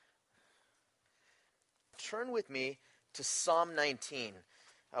turn with me to Psalm 19.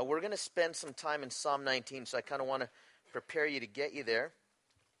 We're going to spend some time in Psalm 19, so I kind of want to prepare you to get you there.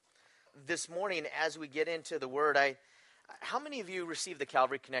 This morning, as we get into the Word, how many of you received the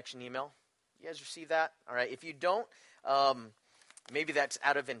Calvary Connection email? You guys received that? All right. If you don't, maybe that's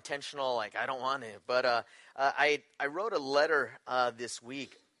out of intentional, like, I don't want to. But I wrote a letter this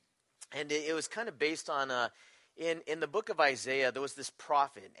week, and it was kind of based on, in the book of Isaiah, there was this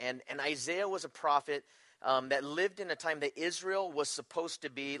prophet. And Isaiah was a prophet that lived in a time that Israel was supposed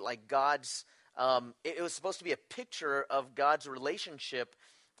to be like God's, it was supposed to be a picture of God's relationship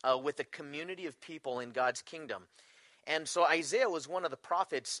with a community of people in God's kingdom. And so Isaiah was one of the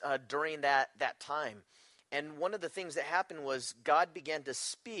prophets during that time. And one of the things that happened was God began to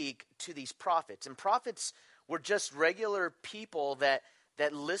speak to these prophets. And prophets were just regular people that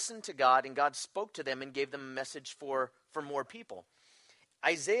listened to God, and God spoke to them and gave them a message for more people.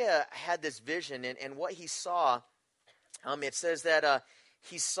 Isaiah had this vision, and what he saw, it says that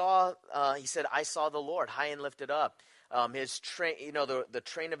he said, I saw the Lord high and lifted up. His train, the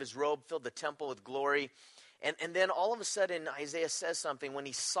train of his robe filled the temple with glory. And then all of a sudden, Isaiah says something. When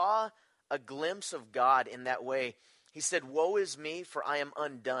he saw a glimpse of God in that way, he said, "Woe is me, for I am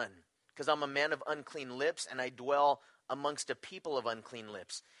undone, because I'm a man of unclean lips, and I dwell amongst a people of unclean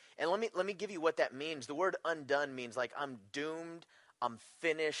lips." And let me give you what that means. The word undone means like I'm doomed, I'm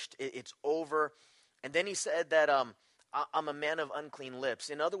finished, it's over. And then he said that I'm a man of unclean lips.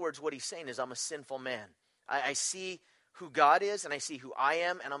 In other words, what he's saying is I'm a sinful man. I see who God is, and I see who I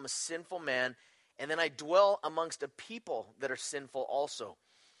am, and I'm a sinful man. And then I dwell amongst a people that are sinful also.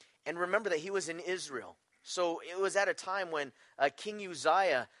 And remember that he was in Israel. So it was at a time when King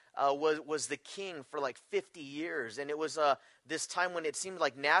Uzziah was the king for like 50 years. And it was this time when it seemed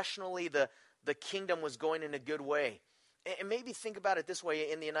like nationally the kingdom was going in a good way. And maybe think about it this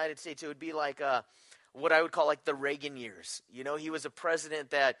way. In the United States, it would be like what I would call like the Reagan years. He was a president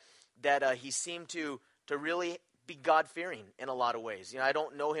that he seemed to really be God-fearing in a lot of ways. I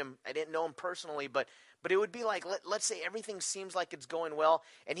don't know him. I didn't know him personally, but it would be like, let's say everything seems like it's going well,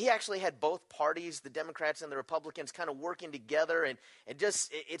 and he actually had both parties, the Democrats and the Republicans, kind of working together, and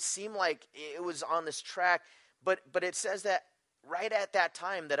it seemed like it was on this track. But it says that right at that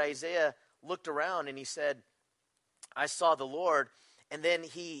time that Isaiah looked around and he said, I saw the Lord, and then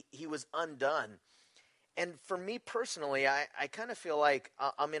he was undone. And for me personally, I kind of feel like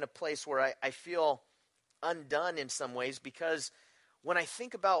I'm in a place where I feel undone in some ways, because when I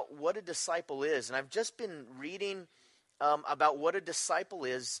think about what a disciple is, and I've just been reading about what a disciple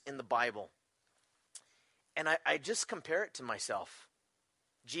is in the Bible, and I just compare it to myself.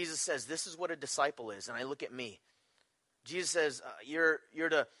 Jesus says, this is what a disciple is, and I look at me. Jesus says,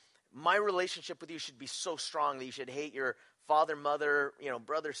 my relationship with you should be so strong that you should hate your father, mother,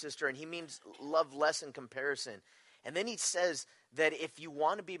 brother, sister, and he means love less in comparison. And then he says that if you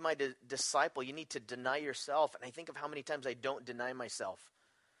want to be my disciple, you need to deny yourself. And I think of how many times I don't deny myself.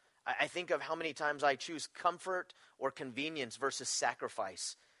 I think of how many times I choose comfort or convenience versus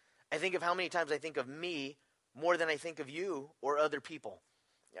sacrifice. I think of how many times I think of me more than I think of you or other people,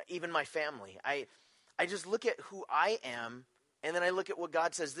 even my family. I just look at who I am, and then I look at what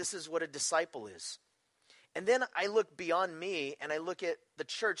God says, this is what a disciple is. And then I look beyond me, and I look at the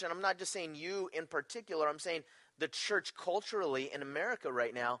church, and I'm not just saying you in particular, I'm saying the church culturally in America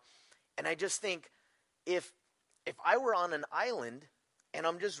right now. And I just think if I were on an island and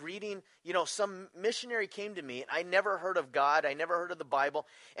I'm just reading, some missionary came to me and I never heard of God, I never heard of the Bible,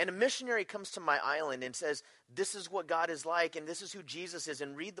 and a missionary comes to my island and says, this is what God is like and this is who Jesus is,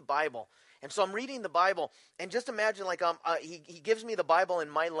 and read the Bible. And so I'm reading the Bible, and just imagine like he gives me the Bible in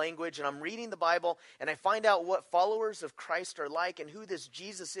my language, and I'm reading the Bible, and I find out what followers of Christ are like and who this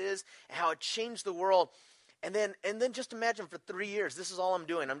Jesus is and how it changed the world. And then just imagine for 3 years, this is all I'm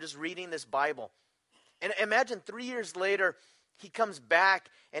doing. I'm just reading this Bible. And imagine 3 years later, he comes back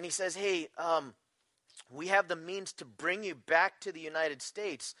and he says, hey, we have the means to bring you back to the United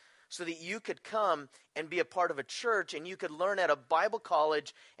States so that you could come and be a part of a church, and you could learn at a Bible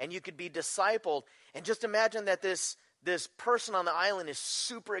college, and you could be discipled. And just imagine that this person on the island is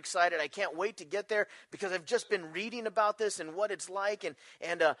super excited. I can't wait to get there because I've just been reading about this and what it's like. And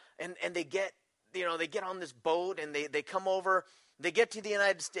they get, they get on this boat, and they come over, they get to the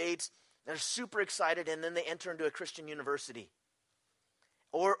United States, they're super excited, and then they enter into a Christian university.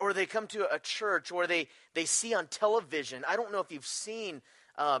 Or they come to a church, or they see on television. I don't know if you've seen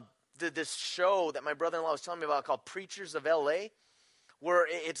this show that my brother-in-law was telling me about called Preachers of L.A., where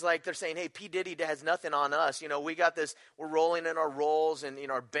it's like they're saying, hey, P. Diddy has nothing on us. We got this, we're rolling in our Rolls and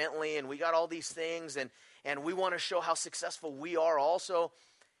our Bentley, and we got all these things, and we want to show how successful we are also.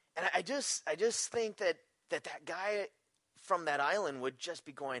 And I just think that that guy from that island would just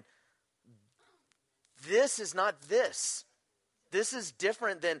be going, this is not this. This is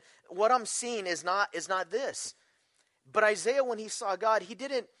different than what I'm seeing is not this. But Isaiah, when he saw God, he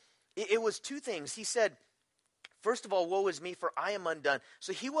didn't, it was two things. He said, first of all, woe is me, for I am undone.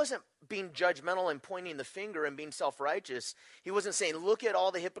 So he wasn't being judgmental and pointing the finger and being self-righteous. He wasn't saying, look at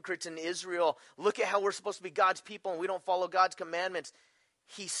all the hypocrites in Israel. Look at how we're supposed to be God's people and we don't follow God's commandments.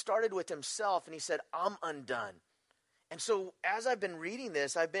 He started with himself and he said, I'm undone. And so as I've been reading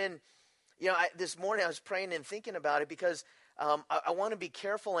this, I've been, this morning I was praying and thinking about it because I want to be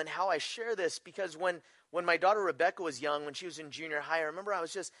careful in how I share this, because when my daughter Rebecca was young, when she was in junior high, I remember I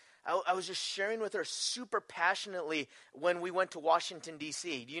was just sharing with her super passionately when we went to Washington,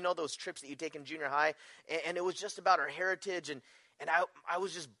 D.C. Do you know those trips that you take in junior high? And it was just about our heritage, and I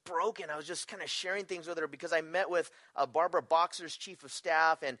was just broken. I was just kind of sharing things with her because I met with Barbara Boxer's chief of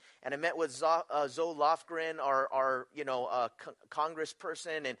staff, and I met with Zoe Lofgren, our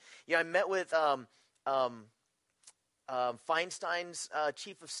congressperson, and I met with Feinstein's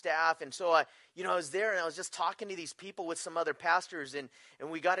chief of staff. And so I was there and I was just talking to these people with some other pastors, and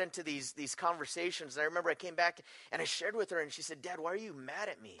we got into these conversations. And I remember I came back and I shared with her, and she said, Dad, why are you mad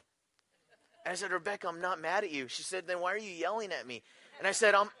at me? And I said, Rebecca, I'm not mad at you. She said, then why are you yelling at me? And I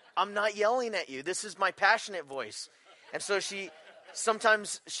said, I'm not yelling at you. This is my passionate voice. And so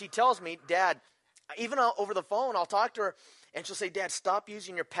sometimes she tells me, Dad, even over the phone, I'll talk to her and she'll say, Dad, stop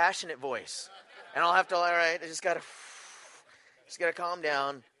using your passionate voice. And I'll have to, all right, I just got to calm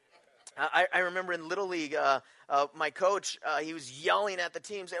down. I remember in Little League, my coach, he was yelling at the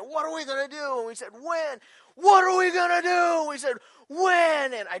team saying, what are we going to do? And we said, when? What are we going to do? We said,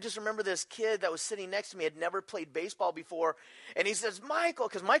 when? And I just remember this kid that was sitting next to me had never played baseball before. And he says, Michael,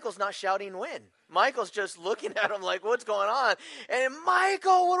 because Michael's not shouting when. Michael's just looking at him like, what's going on? And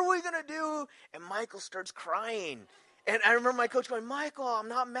Michael, what are we going to do? And Michael starts crying. And I remember my coach going, Michael, I'm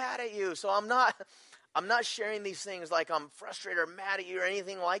not mad at you. So I'm not sharing these things like I'm frustrated or mad at you or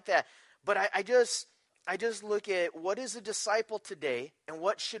anything like that. But I just look at what is a disciple today and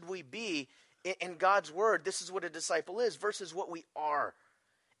what should we be in God's word. This is what a disciple is versus what we are.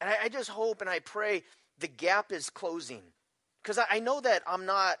 And I just hope and I pray the gap is closing, because I know that I'm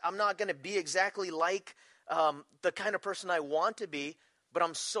not going to be exactly like the kind of person I want to be, but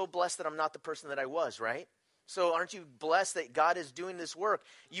I'm so blessed that I'm not the person that I was, right? So aren't you blessed that God is doing this work?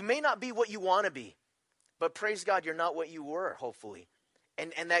 You may not be what you want to be, but praise God, you're not what you were, hopefully.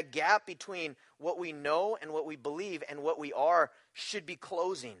 And that gap between what we know and what we believe and what we are should be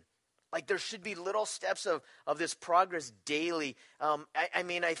closing. Like there should be little steps of this progress daily.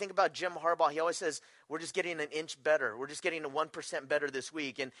 I think about Jim Harbaugh. He always says, we're just getting an inch better. We're just getting 1% better this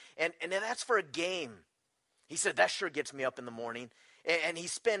week. And that's for a game. He said, that sure gets me up in the morning. And he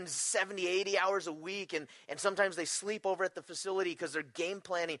spends 70, 80 hours a week. And sometimes they sleep over at the facility because they're game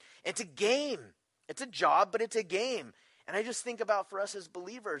planning. It's a game. It's a job, but it's a game. And I just think about for us as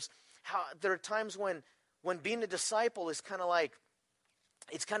believers, how there are times when being a disciple is kind of like,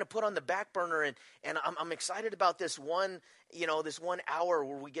 it's kind of put on the back burner, and I'm excited about this one hour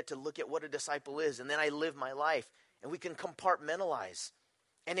where we get to look at what a disciple is, and then I live my life, and we can compartmentalize,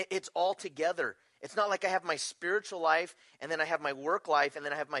 and it's all together. It's not like I have my spiritual life, and then I have my work life, and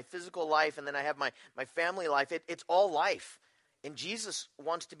then I have my physical life, and then I have my family life. It's all life. And Jesus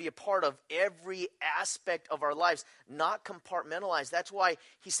wants to be a part of every aspect of our lives, not compartmentalized. That's why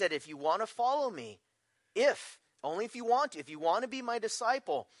he said, if you want to follow me, only if you want to be my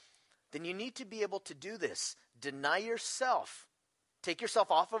disciple, then you need to be able to do this. Deny yourself. Take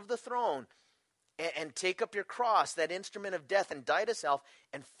yourself off of the throne and take up your cross, that instrument of death, and die to self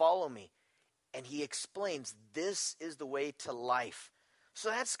and follow me. And he explains this is the way to life. So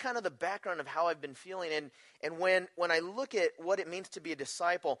that's kind of the background of how I've been feeling. And when I look at what it means to be a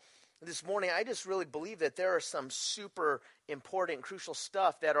disciple, this morning I just really believe that there are some super important, crucial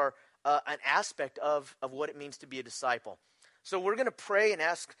stuff that are an aspect of what it means to be a disciple. So we're going to pray and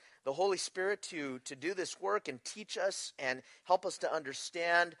ask the Holy Spirit to do this work and teach us and help us to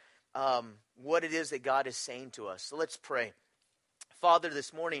understand what it is that God is saying to us. So let's pray. Father,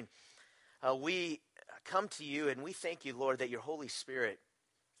 this morning we come to you and we thank you, Lord, that your Holy Spirit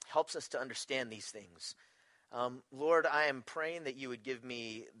helps us to understand these things. Lord, I am praying that you would give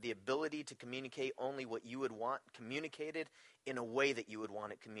me the ability to communicate only what you would want communicated in a way that you would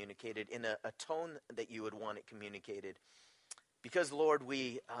want it communicated, in a tone that you would want it communicated. Because, Lord,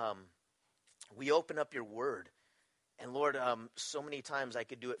 we open up your word. And, Lord, so many times I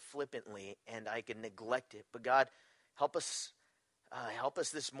could do it flippantly and I could neglect it. But, God, help us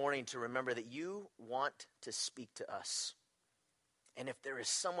this morning to remember that you want to speak to us. And if there is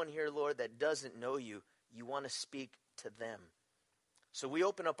someone here, Lord, that doesn't know you, You want to speak to them. So we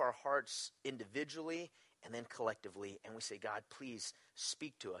open up our hearts individually and then collectively, and we say, God, please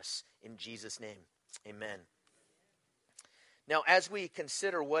speak to us in Jesus' name. Amen. Now, as we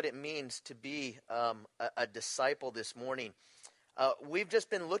consider what it means to be a disciple this morning, we've just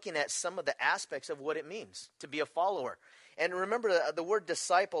been looking at some of the aspects of what it means to be a follower. And remember, the word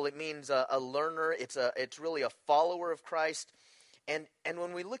disciple, it means a learner. It's really a follower of Christ. And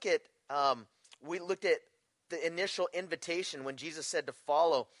when we looked at the initial invitation when Jesus said to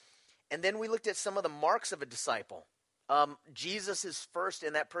follow, and then we looked at some of the marks of a disciple. Jesus is first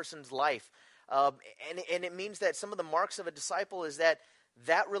in that person's life. And it means that some of the marks of a disciple is that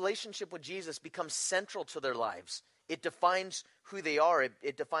relationship with Jesus becomes central to their lives. It defines who they are.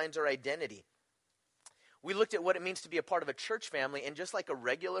 It defines their identity. We looked at what it means to be a part of a church family, and just like a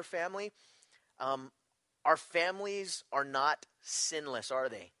regular family, our families are not sinless, are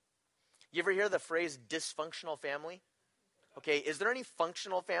they? You ever hear the phrase dysfunctional family? Okay, is there any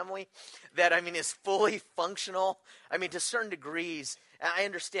functional family that, is fully functional? To certain degrees, I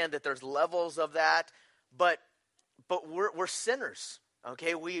understand that there's levels of that, but we're sinners,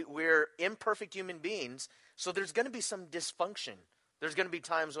 okay? We're imperfect human beings, so there's going to be some dysfunction. There's going to be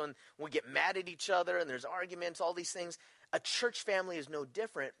times when we get mad at each other and there's arguments, all these things. A church family is no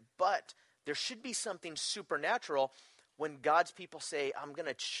different, but there should be something supernatural when God's people say, I'm going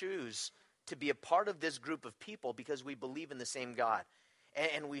to choose to be a part of this group of people because we believe in the same God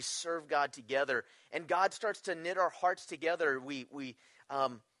and we serve God together, and God starts to knit our hearts together. We're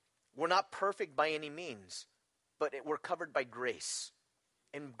not perfect by any means, but we're covered by grace,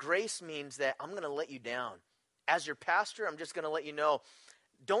 and grace means that I'm going to let you down. As your pastor, I'm just going to let you know,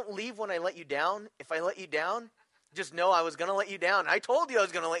 don't leave when I let you down. If I let you down, just know I was going to let you down. I told you I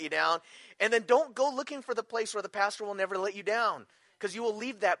was going to let you down, and then don't go looking for the place where the pastor will never let you down, because you will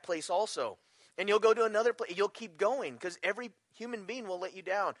leave that place also. And you'll go to another place. You'll keep going because every human being will let you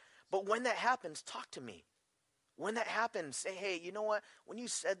down. But when that happens, talk to me. When that happens, say, hey, you know what? When you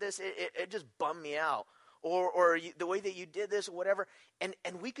said this, it just bummed me out. Or the way that you did this or whatever. And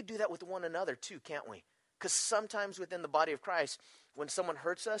we could do that with one another too, can't we? Because sometimes within the body of Christ, when someone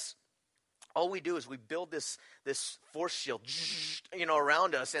hurts us, all we do is we build this force shield,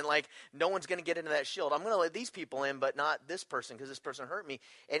 around us, and no one's going to get into that shield. I'm going to let these people in, but not this person because this person hurt me.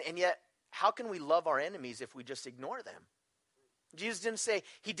 And yet, how can we love our enemies if we just ignore them?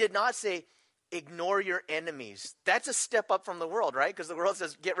 He did not say, ignore your enemies. That's a step up from the world, right? Because the world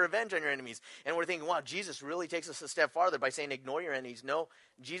says, get revenge on your enemies. And we're thinking, wow, Jesus really takes us a step farther by saying, ignore your enemies. No,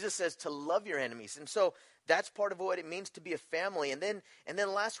 Jesus says to love your enemies. And so that's part of what it means to be a family. And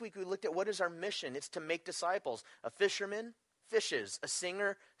then last week we looked at what is our mission. It's to make disciples. A fisherman fishes. A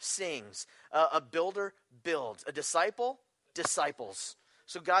singer sings. A builder builds. A disciple disciples.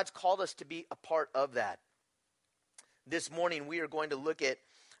 So God's called us to be a part of that. This morning we are going to look at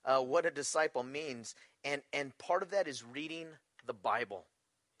what a disciple means. And part of that is reading the Bible.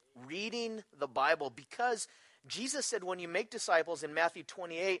 Reading the Bible. Because Jesus said when you make disciples in Matthew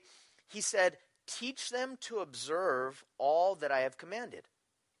 28, he said, teach them to observe all that I have commanded.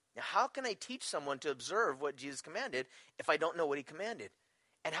 Now, how can I teach someone to observe what Jesus commanded if I don't know what he commanded?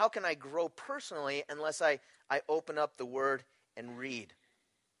 And how can I grow personally unless I open up the Word and read?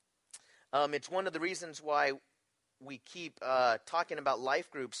 It's one of the reasons why we keep talking about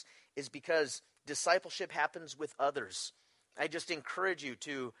life groups is because discipleship happens with others. I just encourage you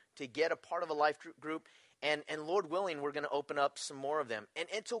to get a part of a life group, and Lord willing, we're going to open up some more of them. And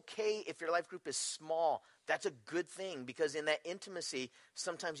it's okay if your life group is small. That's a good thing, because in that intimacy,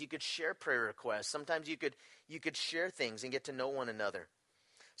 sometimes you could share prayer requests. Sometimes you could share things and get to know one another.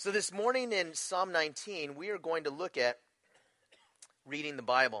 So this morning in Psalm 19, we are going to look at reading the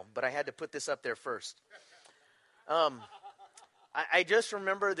Bible, but I had to put this up there first. I just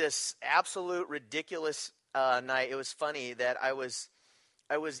remember this absolute ridiculous night. It was funny that I was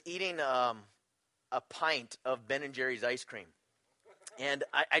eating a pint of Ben & Jerry's ice cream, and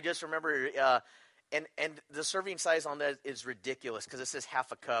I just remember and the serving size on that is ridiculous because it says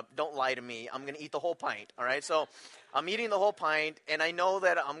half a cup. Don't lie to me. I'm going to eat the whole pint. All right, so I'm eating the whole pint, and I know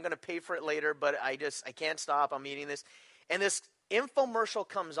that I'm going to pay for it later, but I can't stop. I'm eating this, and this infomercial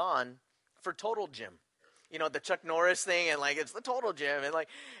comes on for Total Gym. You know, the Chuck Norris thing, and it's the Total Gym, and I'm like,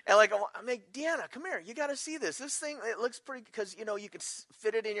 Deanna, come here, you got to see this. This thing, it looks pretty, because you can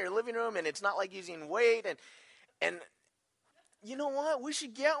fit it in your living room, and it's not like using weight, and you know what? We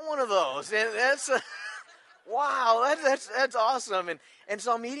should get one of those, and that's wow, that's awesome, and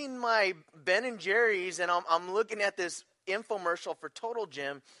so I'm eating my Ben and Jerry's, and I'm looking at this infomercial for Total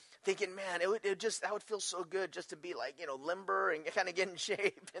Gym thinking, man, that would feel so good just to be like, limber and kind of get in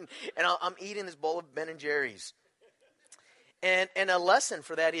shape. And I'm eating this bowl of Ben and Jerry's. And a lesson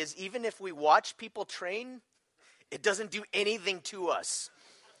for that is, even if we watch people train, it doesn't do anything to us.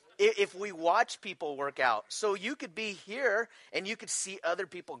 If we watch people work out. So you could be here and you could see other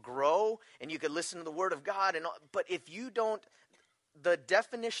people grow and you could listen to the word of God. But if you don't, the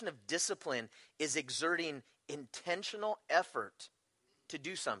definition of discipline is exerting intentional effort to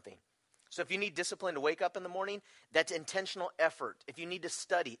do something. So if you need discipline to wake up in the morning, that's intentional effort. If you need to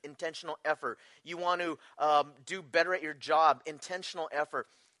study, intentional effort. You want to do better at your job, intentional effort.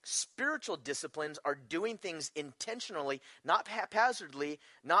 Spiritual disciplines are doing things intentionally, not haphazardly,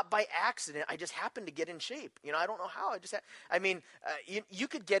 not by accident. I just happen to get in shape. I don't know how. You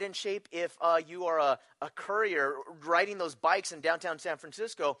could get in shape if you are a courier riding those bikes in downtown San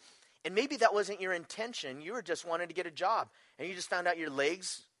Francisco, and maybe that wasn't your intention. You were just wanting to get a job, and you just found out your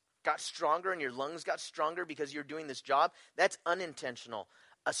legs got stronger and your lungs got stronger because you're doing this job. That's unintentional.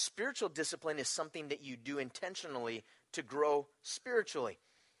 A spiritual discipline is something that you do intentionally to grow spiritually.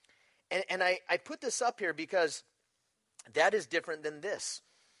 And I put this up here because that is different than this.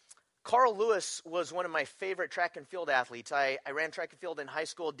 Carl Lewis was one of my favorite track and field athletes. I ran track and field in high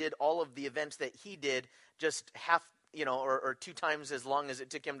school, did all of the events that he did, just half, or 2 times as long as it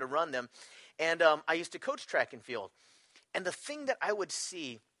took him to run them. And I used to coach track and field. And the thing that I would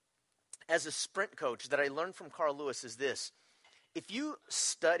see as a sprint coach that I learned from Carl Lewis is this. If you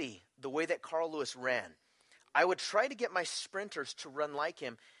study the way that Carl Lewis ran, I would try to get my sprinters to run like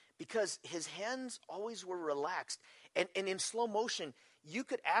him because his hands always were relaxed. And in slow motion, you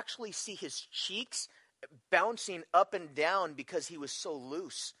could actually see his cheeks bouncing up and down because he was so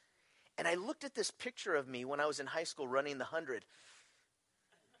loose. And I looked at this picture of me when I was in high school running the 100.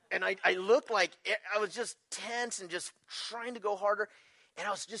 And I looked like I was just tense and just trying to go harder. And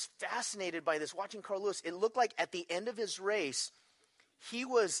I was just fascinated by this, watching Carl Lewis. It looked like at the end of his race, he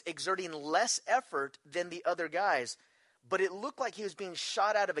was exerting less effort than the other guys. But it looked like he was being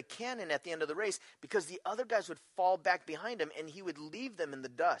shot out of a cannon at the end of the race because the other guys would fall back behind him and he would leave them in the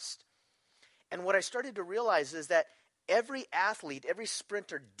dust. And what I started to realize is that every athlete, every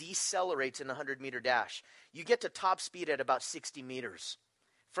sprinter decelerates in a 100-meter dash. You get to top speed at about 60 meters.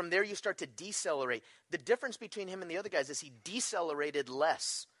 From there, you start to decelerate. The difference between him and the other guys is he decelerated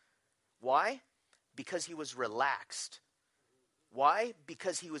less. Why? Because he was relaxed. Why?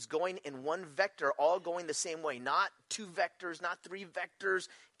 Because he was going in one vector, all going the same way. Not 2 vectors, not 3 vectors,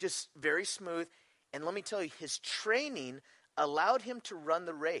 just very smooth. And let me tell you, his training allowed him to run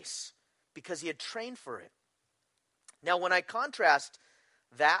the race because he had trained for it. Now, when I contrast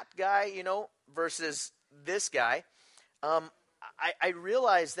that guy, versus this guy, I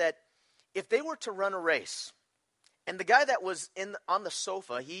realized that if they were to run a race, and the guy that was on the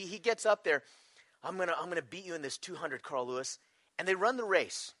sofa, he gets up there, I'm gonna beat you in this 200, Carl Lewis. And they run the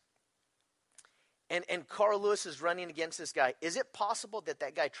race. And Carl Lewis is running against this guy. Is it possible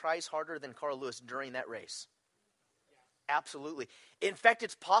that guy tries harder than Carl Lewis during that race? Yeah. Absolutely. In fact,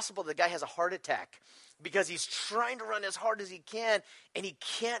 it's possible the guy has a heart attack because he's trying to run as hard as he can, and he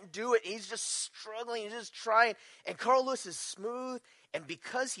can't do it. He's just struggling. He's just trying. And Carl Lewis is smooth, and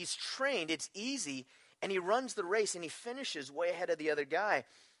because he's trained, it's easy, and he runs the race, and he finishes way ahead of the other guy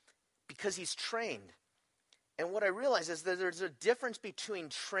because he's trained. And what I realize is that there's a difference between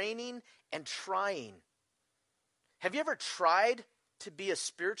training and trying. Have you ever tried to be a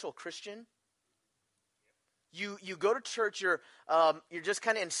spiritual Christian? You go to church, you're just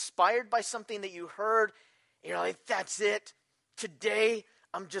kind of inspired by something that you heard. And you're like, that's it. Today,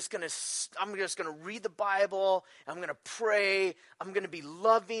 I'm just gonna read the Bible. I'm gonna pray. I'm gonna be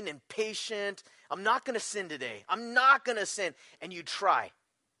loving and patient. I'm not gonna sin today. I'm not gonna sin. And you try,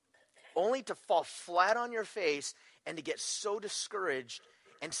 only to fall flat on your face and to get so discouraged.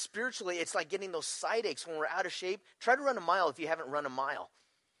 And spiritually, it's like getting those side aches when we're out of shape. Try to run a mile if you haven't run a mile.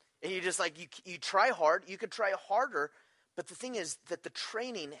 And you just you try hard. You could try harder, but the thing is that the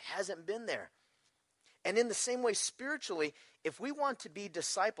training hasn't been there. And in the same way, spiritually, if we want to be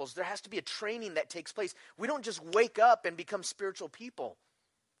disciples, there has to be a training that takes place. We don't just wake up and become spiritual people.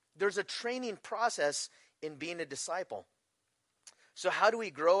 There's a training process in being a disciple. So how do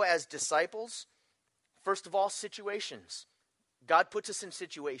we grow as disciples? First of all, situations. God puts us in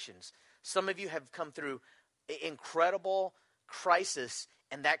situations. Some of you have come through incredible crisis,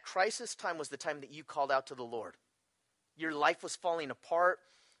 and that crisis time was the time that you called out to the Lord. Your life was falling apart.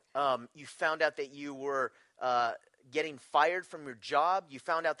 You found out that you were getting fired from your job. You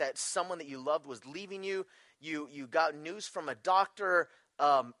found out that someone that you loved was leaving you. You got news from a doctor.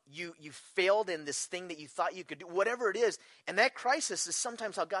 you failed in this thing that you thought you could do, whatever it is. And that crisis is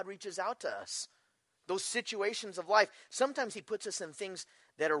sometimes how God reaches out to us. Those situations of life, sometimes he puts us in things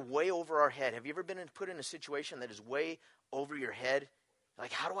that are way over our head. Have you ever been put in a situation that is way over your head?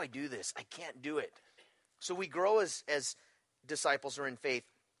 Like, how do I do this? I can't do it. So we grow as disciples or in faith.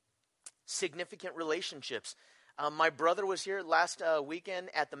 Significant relationships. My brother was here last weekend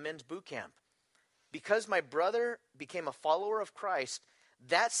at the men's boot camp. Because my brother became a follower of Christ,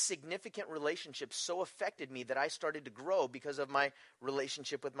 that significant relationship so affected me that I started to grow because of my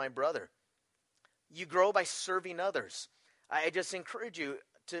relationship with my brother. You grow by serving others. I just encourage you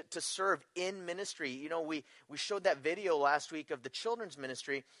to serve in ministry. You know, we showed that video last week of the children's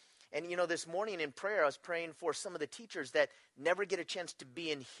ministry. And, you know, this morning in prayer, I was praying for some of the teachers that never get a chance to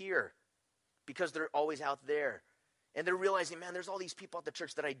be in here because they're always out there. And they're realizing, man, there's all these people at the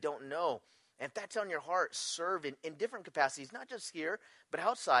church that I don't know. And if that's on your heart, serve in different capacities, not just here, but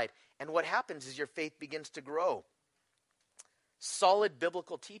outside. And what happens is your faith begins to grow. Solid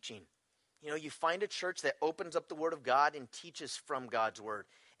biblical teaching. You know, you find a church that opens up the Word of God and teaches from God's Word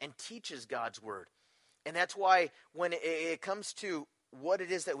and teaches God's Word. And that's why when it comes to what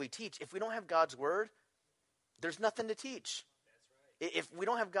it is that we teach, if we don't have God's Word, there's nothing to teach. That's right. If we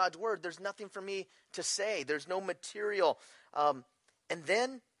don't have God's Word, there's nothing for me to say. There's no material. And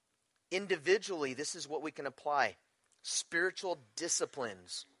then individually, this is what we can apply. Spiritual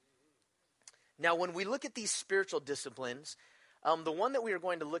disciplines. Now, when we look at these spiritual disciplines, the one that we are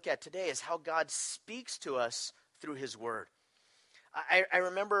going to look at today is how God speaks to us through his word. I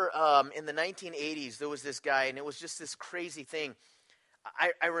remember in the 1980s, there was this guy, and it was just this crazy thing.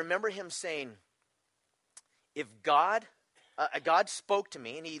 I remember him saying, if God spoke to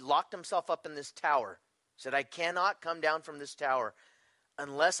me, and he locked himself up in this tower, said, I cannot come down from this tower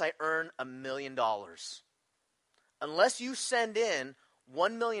unless I earn $1 million. Unless you send in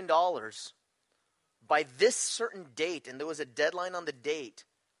 $1 million by this certain date, and there was a deadline on the date,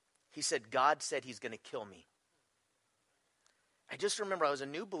 he said, God said he's going to kill me. I just remember I was a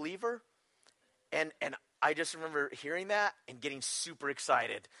new believer, and I just remember hearing that and getting super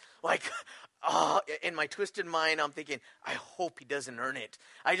excited. Like, in my twisted mind, I'm thinking, I hope he doesn't earn it.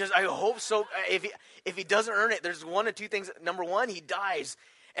 I hope so. If he doesn't earn it, there's one of two things. Number one, he dies.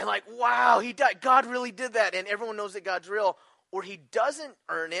 And like, wow, he died. God really did that. And everyone knows that God's real. Or he doesn't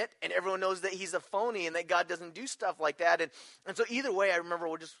earn it, and everyone knows that he's a phony and that God doesn't do stuff like that. And so either way, I remember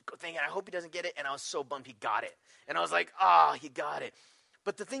we're just thinking, I hope he doesn't get it. And I was so bummed he got it. And I was like, he got it.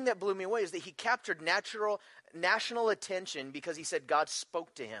 But the thing that blew me away is that he captured national attention because he said God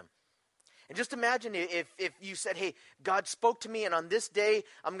spoke to him. And just imagine if you said, hey, God spoke to me, and on this day,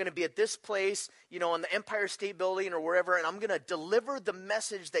 I'm going to be at this place, you know, on the Empire State Building or wherever, and I'm going to deliver the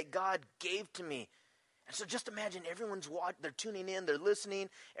message that God gave to me. And so just imagine everyone's watching, they're tuning in, they're listening,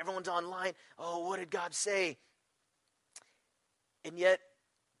 everyone's online. Oh, what did God say? And yet,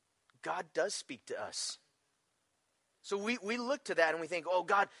 God does speak to us. So we look to that and we think, oh,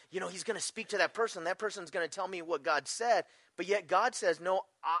 God, you know, he's going to speak to that person. That person's going to tell me what God said. But yet God says, no,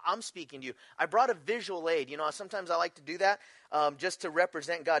 I'm speaking to you. I brought a visual aid. You know, sometimes I like to do that just to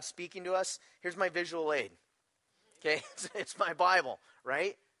represent God speaking to us. Here's my visual aid. Okay, it's my Bible,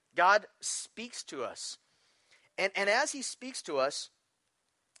 right? God speaks to us. And as he speaks to us,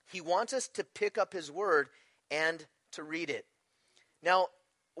 he wants us to pick up his word and to read it. Now,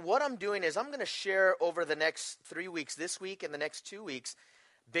 what I'm doing is I'm going to share over the next 3 weeks, this week and the next 2 weeks,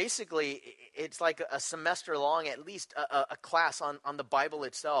 basically it's like a semester long, at least a class on the Bible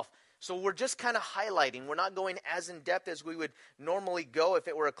itself. So we're just kind of highlighting. We're not going as in depth as we would normally go if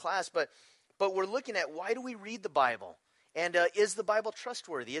it were a class, but we're looking at why do we read the Bible? And is the Bible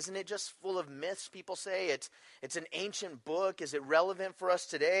trustworthy? Isn't it just full of myths? People say it's an ancient book. Is it relevant for us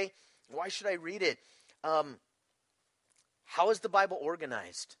today? Why should I read it? How is the Bible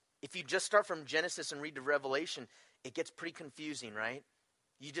organized? If you just start from Genesis and read to Revelation, it gets pretty confusing, right?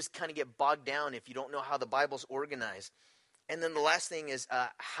 You just kind of get bogged down if you don't know how the Bible's organized. And then the last thing is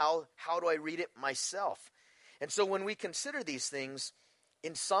how do I read it myself? And so when we consider these things,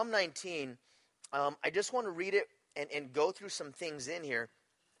 in Psalm 19, I just want to read it and go through some things in here,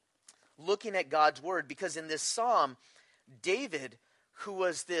 looking at God's word, because in this psalm, David, who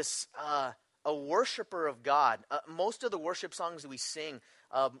was this a worshiper of God, most of the worship songs that we sing,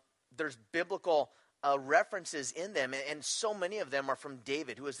 there's biblical references in them, and so many of them are from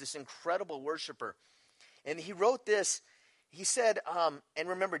David, who is this incredible worshiper. And he wrote this, he said, and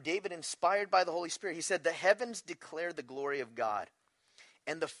remember, David, inspired by the Holy Spirit, he said, the heavens declare the glory of God,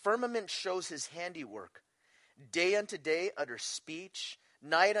 and the firmament shows his handiwork. Day unto day utters speech,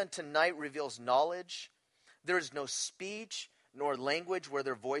 night unto night reveals knowledge. There is no speech, nor language where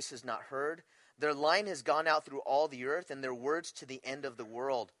their voice is not heard. Their line has gone out through all the earth, and their words to the end of the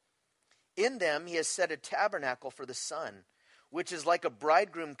world. In them he has set a tabernacle for the sun, which is like a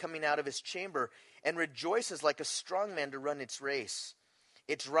bridegroom coming out of his chamber, and rejoices like a strong man to run its race.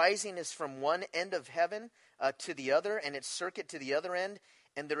 Its rising is from one end of heaven to the other, and its circuit to the other end,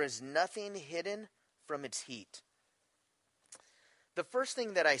 and there is nothing hidden from its heat. The first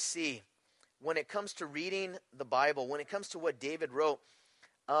thing that I see when it comes to reading the Bible, when it comes to what David wrote,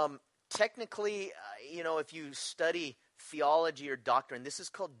 technically, if you study theology or doctrine, this is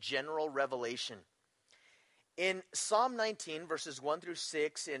called general revelation. In Psalm 19, verses 1 through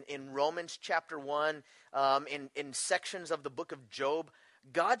 6, in Romans chapter 1, in sections of the book of Job,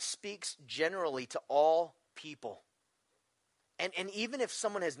 God speaks generally to all people. And even if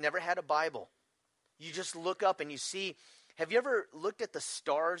someone has never had a Bible, you just look up and you see, have you ever looked at the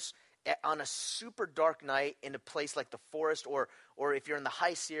stars on a super dark night in a place like the forest, or if you're in the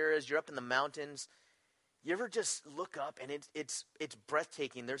high Sierras, you're up in the mountains? You ever just look up and it's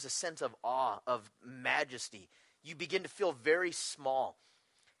breathtaking. There's a sense of awe, of majesty. You begin to feel very small.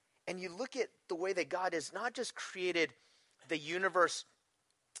 And you look at the way that God has not just created the universe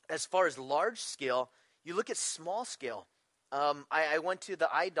as far as large scale, you look at small scale. I went to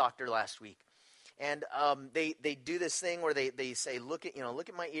the eye doctor last week, and they do this thing where they say, look at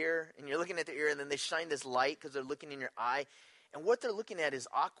my ear, and you're looking at the ear, and then they shine this light because they're looking in your eye. And what they're looking at is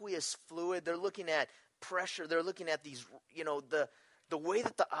aqueous fluid. They're looking at pressure. They're looking at these, the way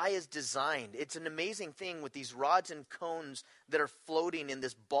that the eye is designed. It's an amazing thing with these rods and cones that are floating in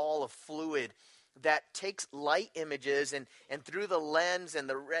this ball of fluid that takes light images, and through the lens and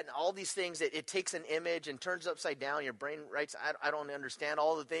the red, all these things, it takes an image and turns it upside down. Your brain writes, I don't understand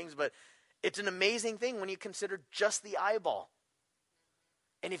all the things, but it's an amazing thing when you consider just the eyeball.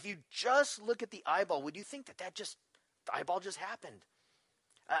 And if you just look at the eyeball, would you think that the eyeball just happened?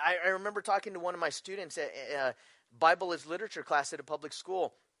 I remember talking to one of my students at Bible as Literature class at a public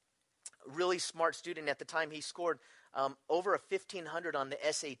school. Really smart student at the time. He scored over a 1,500 on the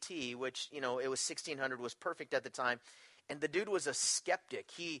SAT, which, it was 1,600, was perfect at the time. And the dude was a skeptic.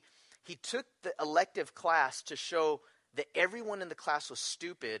 He took the elective class to show that everyone in the class was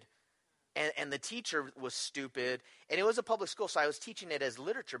stupid, and the teacher was stupid. And it was a public school, so I was teaching it as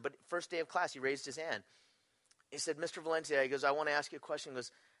literature. But first day of class, he raised his hand. He said, Mr. Valencia, he goes, I want to ask you a question. He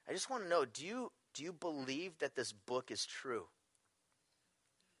goes, I just want to know, do you believe that this book is true?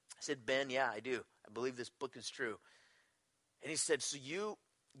 I said, Ben, yeah, I do. I believe this book is true. And he said, so you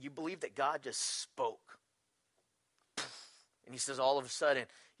believe that God just spoke? And he says, all of a sudden,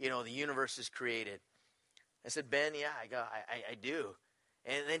 the universe is created. I said, Ben, yeah, I do.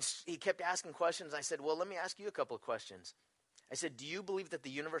 And then he kept asking questions. I said, well, let me ask you a couple of questions. I said, do you believe that the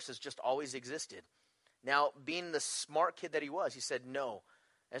universe has just always existed? Now, being the smart kid that he was, he said, no.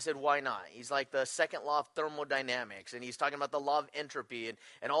 I said, why not? He's like the second law of thermodynamics, and he's talking about the law of entropy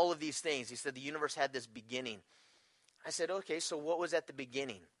and all of these things. He said the universe had this beginning. I said, okay, so what was at the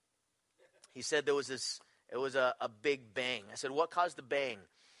beginning? He said it was a big bang. I said, what caused the bang?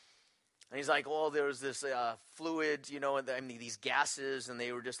 And he's like, well, there was this fluid, these gases, and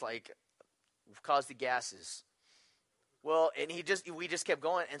they were just like, caused the gases. Well, and we just kept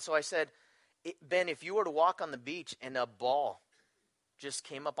going. And so I said, Ben, if you were to walk on the beach and a ball just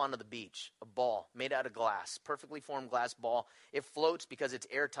came up onto the beach, a ball made out of glass, perfectly formed glass ball, it floats because it's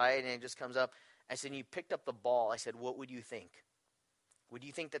airtight and it just comes up. I said, and you picked up the ball. I said, what would you think? Would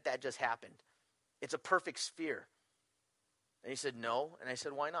you think that just happened? It's a perfect sphere. And he said, no. And I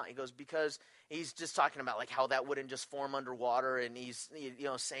said, why not? He goes, because he's just talking about like how that wouldn't just form underwater, and he's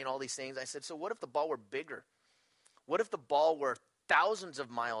saying all these things. I said, so what if the ball were bigger? What if the ball were thousands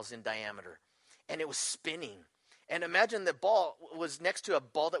of miles in diameter and it was spinning? And imagine the ball was next to a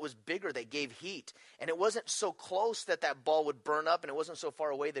ball that was bigger that gave heat. And it wasn't so close that ball would burn up, and it wasn't so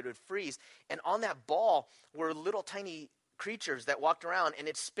far away that it would freeze. And on that ball were little tiny creatures that walked around, and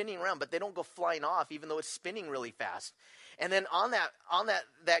it's spinning around, but they don't go flying off even though it's spinning really fast. And then on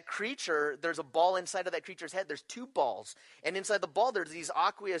that creature, there's a ball inside of that creature's head. There's two balls. And inside the ball, there's these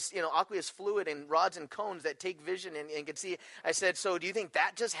aqueous fluid and rods and cones that take vision and can see. I said, so do you think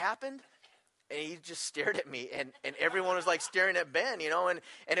that just happened? And he just stared at me, and everyone was like staring at Ben, and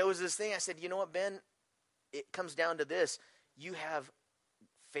it was this thing. I said, you know what, Ben, it comes down to this. You have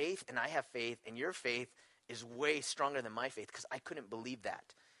faith, and I have faith, and your faith is way stronger than my faith, because I couldn't believe that.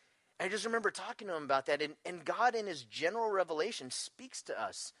 And I just remember talking to him about that, and God in his general revelation speaks to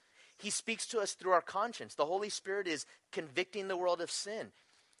us. He speaks to us through our conscience. The Holy Spirit is convicting the world of sin.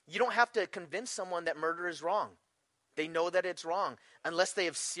 You don't have to convince someone that murder is wrong. They know that it's wrong unless they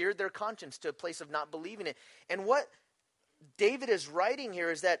have seared their conscience to a place of not believing it. And what David is writing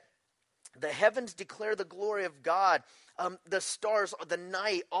here is that the heavens declare the glory of God. The stars, the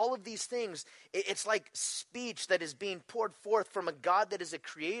night, all of these things. It's like speech that is being poured forth from a God that is a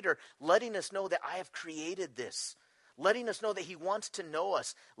creator, letting us know that I have created this. Letting us know that he wants to know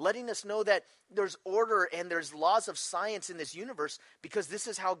us. Letting us know that there's order and there's laws of science in this universe because this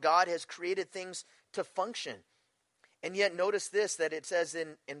is how God has created things to function. And yet notice this, that it says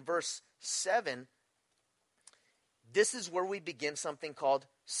in verse 7, this is where we begin something called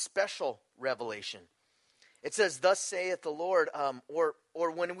special revelation. It says, thus saith the Lord, or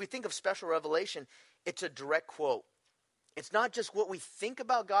when we think of special revelation, it's a direct quote. It's not just what we think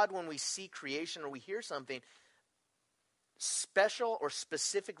about God when we see creation or we hear something. Special or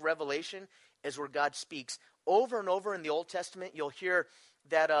specific revelation is where God speaks. Over and over in the Old Testament, you'll hear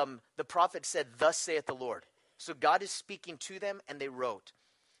that the prophet said, thus saith the Lord. So God is speaking to them and they wrote.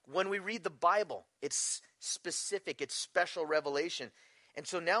 When we read the Bible, it's specific, it's special revelation. And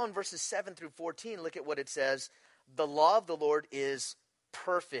so now in verses 7 through 14, look at what it says. The law of the Lord is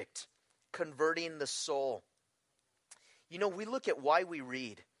perfect, converting the soul. You know, we look at why we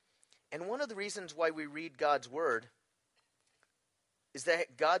read. And one of the reasons why we read God's word is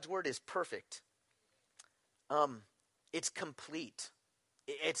that God's word is perfect. It's complete.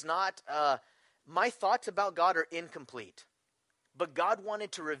 It's not, my thoughts about God are incomplete. But God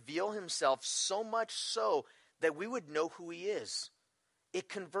wanted to reveal himself so much so that we would know who he is. It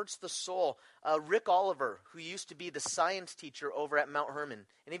converts the soul. Rick Oliver, who used to be the science teacher over at Mount Hermon.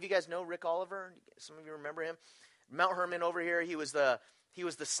 Any of you guys know Rick Oliver? Some of you remember him? Mount Hermon over here, he was the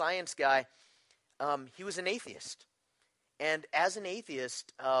science guy. He was an atheist. And as an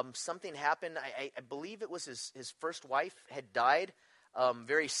atheist, something happened. I believe it was his first wife had died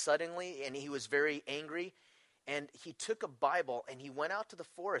very suddenly, and he was very angry. And he took a Bible and he went out to the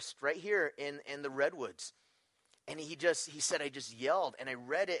forest right here in the redwoods. And he said, I just yelled and I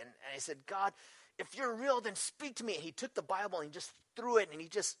read it and I said, God, if you're real, then speak to me. And he took the Bible and he just threw it and he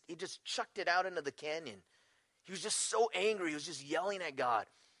just chucked it out into the canyon. He was just so angry. He was just yelling at God.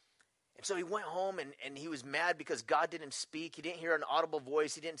 And so he went home and he was mad because God didn't speak. He didn't hear an audible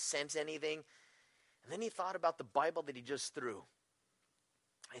voice. He didn't sense anything. And then he thought about the Bible that he just threw.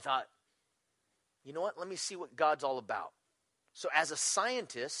 He thought, you know what? Let me see what God's all about. So as a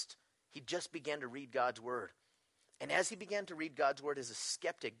scientist, he just began to read God's word. And as he began to read God's word as a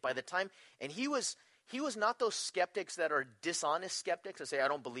skeptic, by the time, and he was not those skeptics that are dishonest skeptics that say, I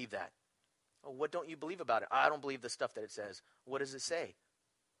don't believe that. Oh, what don't you believe about it? I don't believe the stuff that it says. What does it say?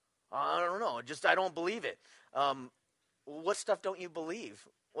 I don't know. I don't believe it. What stuff don't you believe?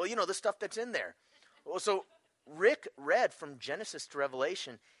 Well, the stuff that's in there. Well, so Rick read from Genesis to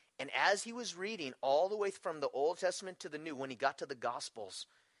Revelation, and as he was reading all the way from the Old Testament to the New, when he got to the Gospels,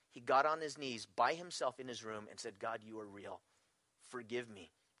 he got on his knees by himself in his room and said, God, you are real. Forgive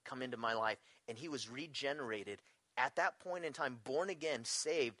me. Come into my life. And he was regenerated at that point in time, born again,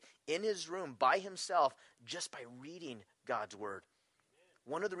 saved in his room by himself just by reading God's word.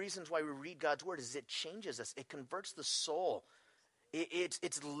 One of the reasons why we read God's word is it changes us. It converts the soul.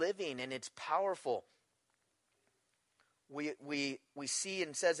 It's living and it's powerful. We see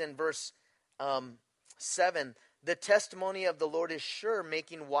and says in verse 7, the testimony of the Lord is sure,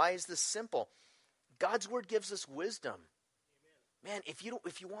 making wise the simple. God's word gives us wisdom. Amen. Man, if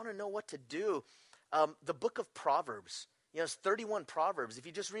you want to know what to do, the book of Proverbs, it's 31 Proverbs. If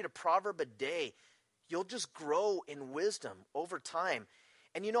you just read a proverb a day, you'll just grow in wisdom over time.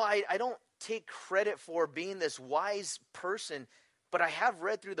 And I don't take credit for being this wise person, but I have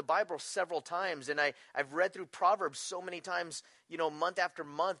read through the Bible several times, and I've read through Proverbs so many times, month after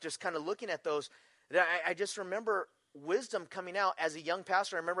month, just kind of looking at those. That I just remember wisdom coming out as a young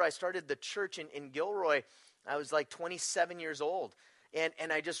pastor. I remember I started the church in Gilroy. I was like 27 years old. And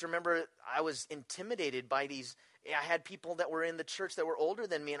I just remember I was intimidated by these. I had people that were in the church that were older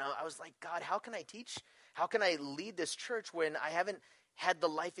than me, and I was like, God, how can I teach? How can I lead this church when I haven't had the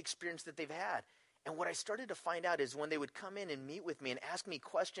life experience that they've had? And what I started to find out is when they would come in and meet with me and ask me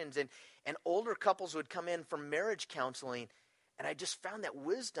questions, and older couples would come in for marriage counseling, and I just found that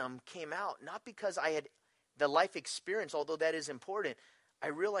wisdom came out, not because I had the life experience, although that is important. I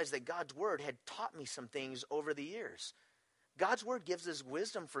realized that God's word had taught me some things over the years. God's word gives us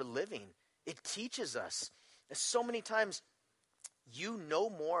wisdom for living. It teaches us. So many times, you know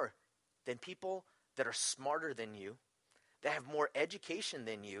more than people that are smarter than you, that have more education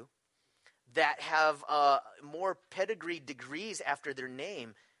than you, that have more pedigree degrees after their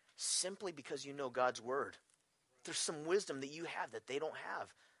name, simply because you know God's word. There's some wisdom that you have that they don't have.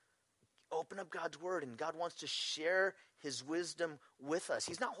 Open up God's word, and God wants to share his wisdom with us.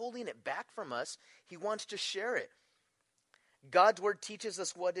 He's not holding it back from us. He wants to share it. God's word teaches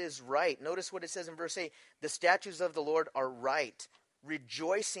us what is right. Notice what it says in verse 8. The statutes of the Lord are right,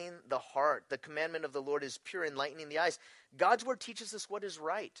 rejoicing the heart. The commandment of the Lord is pure, enlightening the eyes. God's word teaches us what is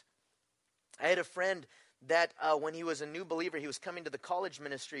right. I had a friend that when he was a new believer, he was coming to the college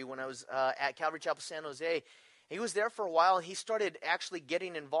ministry when I was at Calvary Chapel, San Jose. He was there for a while, and he started actually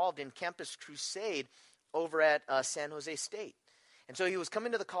getting involved in Campus Crusade over at San Jose State. And so he was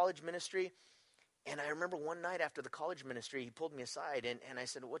coming to the college ministry, and I remember one night after the college ministry, he pulled me aside, and I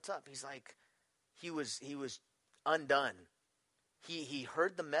said, "What's up?" He's like, he was undone. He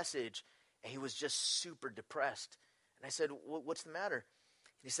heard the message, and he was just super depressed. And I said, "What's the matter?"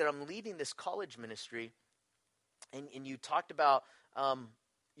 And he said, "I'm leading this college ministry, and you talked about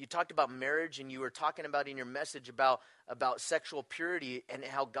marriage, and you were talking about in your message about sexual purity and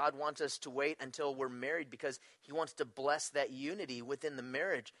how God wants us to wait until we're married because he wants to bless that unity within the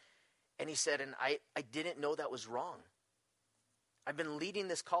marriage." And he said, and I didn't know that was wrong. I've been leading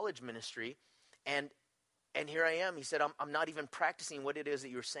this college ministry, and here I am. He said, I'm not even practicing what it is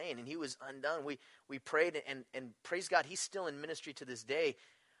that you're saying. And he was undone. We prayed, and praise God, he's still in ministry to this day.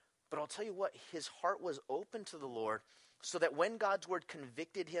 But I'll tell you what, his heart was open to the Lord, so that when God's word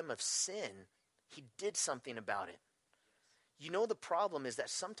convicted him of sin, he did something about it. You know, the problem is that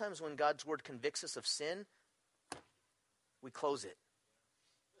sometimes when God's word convicts us of sin, we close it.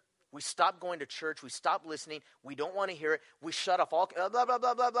 We stop going to church. We stop listening. We don't want to hear it. We shut off all blah, blah, blah,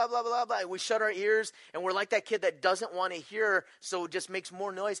 blah, blah, blah, blah, blah. We shut our ears, and we're like that kid that doesn't want to hear, so it just makes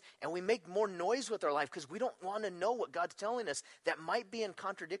more noise. And we make more noise with our life because we don't want to know what God's telling us that might be in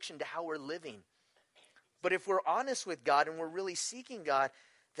contradiction to how we're living. But if we're honest with God and we're really seeking God,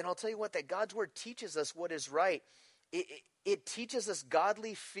 then I'll tell you what, that God's word teaches us what is right. It teaches us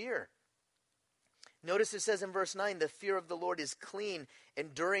godly fear. Notice it says in verse 9, the fear of the Lord is clean,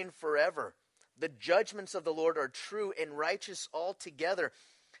 enduring forever. The judgments of the Lord are true and righteous altogether.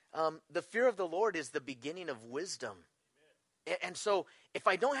 The fear of the Lord is the beginning of wisdom. And so if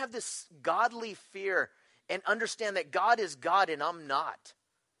I don't have this godly fear and understand that God is God and I'm not,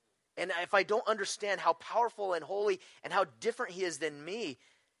 and if I don't understand how powerful and holy and how different he is than me,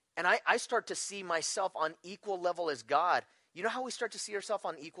 and I start to see myself on equal level as God, you know how we start to see ourselves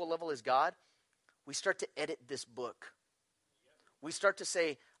on equal level as God? We start to edit this book. We start to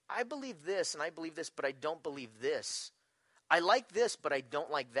say, I believe this and I believe this, but I don't believe this. I like this, but I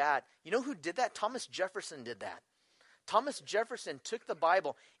don't like that. You know who did that? Thomas Jefferson did that. Thomas Jefferson took the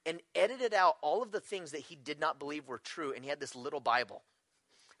Bible and edited out all of the things that he did not believe were true, and he had this little Bible.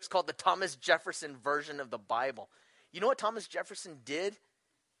 It's called the Thomas Jefferson version of the Bible. You know what Thomas Jefferson did?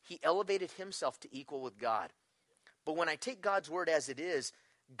 He elevated himself to equal with God. But when I take God's word as it is,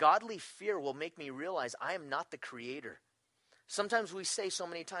 godly fear will make me realize I am not the creator. Sometimes we say so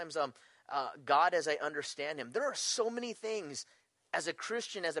many times, God as I understand him. There are so many things as a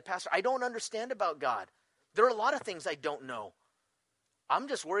Christian, as a pastor, I don't understand about God. There are a lot of things I don't know. I'm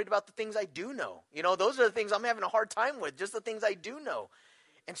just worried about the things I do know. You know, those are the things I'm having a hard time with, just the things I do know.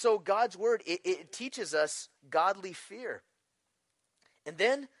 And so God's word, it teaches us godly fear. And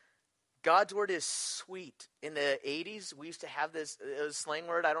then God's word is sweet. In the 80s, we used to have this slang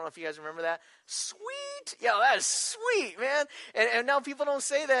word. I don't know if you guys remember that. Sweet. Yeah, that is sweet, man. And now people don't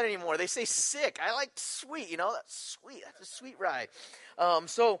say that anymore. They say sick. I like sweet. You know, that's sweet. That's a sweet ride.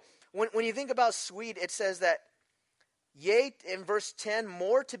 So when you think about sweet, it says that, yea, in verse 10,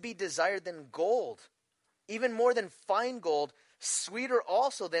 more to be desired than gold, even more than fine gold, sweeter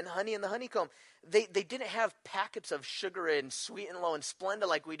also than honey in the honeycomb. They didn't have packets of sugar and Sweet and Low and Splenda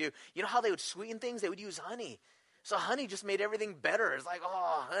like we do. You know how they would sweeten things? They would use honey. So honey just made everything better. It's like,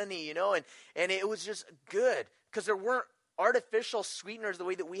 oh, honey, you know, and it was just good because there weren't artificial sweeteners the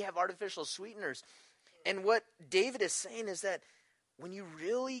way that we have artificial sweeteners. And what David is saying is that when you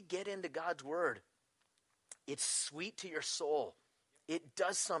really get into God's word, it's sweet to your soul. It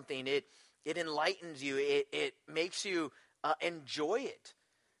does something. It enlightens you. It makes you enjoy it.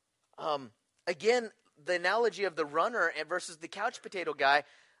 Again, the analogy of the runner versus the couch potato guy,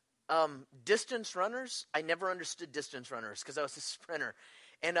 distance runners, I never understood distance runners because I was a sprinter.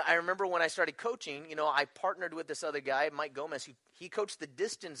 And I remember when I started coaching, you know, I partnered with this other guy, Mike Gomez. He coached the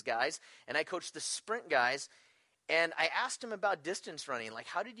distance guys, and I coached the sprint guys. And I asked him about distance running. Like,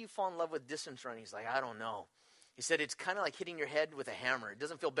 how did you fall in love with distance running? He's like, I don't know. He said, it's kind of like hitting your head with a hammer. It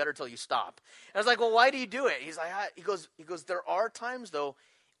doesn't feel better till you stop. And I was like, well, why do you do it? He's like, he goes, there are times, though,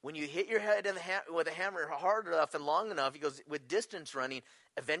 when you hit your head with a hammer hard enough and long enough, he goes, with distance running,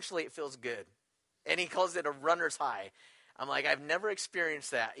 eventually it feels good. And he calls it a runner's high. I'm like, I've never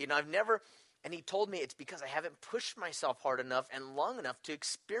experienced that. You know, and he told me it's because I haven't pushed myself hard enough and long enough to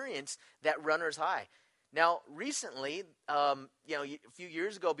experience that runner's high. Now, recently, a few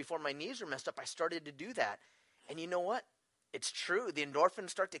years ago, before my knees were messed up, I started to do that. And you know what? It's true. The endorphins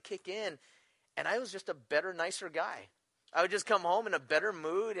start to kick in, and I was just a better, nicer guy. I would just come home in a better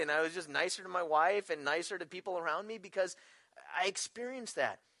mood, and I was just nicer to my wife and nicer to people around me because I experienced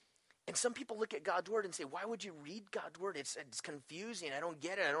that. And some people look at God's word and say, why would you read God's word? It's confusing. I don't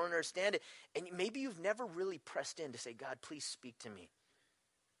get it. I don't understand it. And maybe you've never really pressed in to say, God, please speak to me.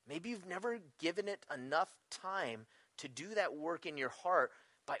 Maybe you've never given it enough time to do that work in your heart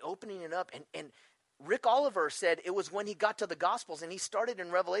by opening it up. And Rick Oliver said it was when he got to the Gospels and he started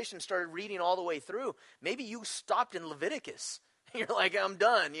in Revelation, started reading all the way through. Maybe you stopped in Leviticus. You're like, I'm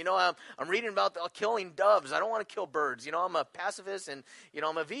done. I'm reading about killing doves. I don't want to kill birds. I'm a pacifist and,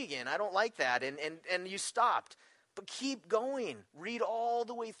 I'm a vegan. I don't like that. And you stopped. But keep going. Read all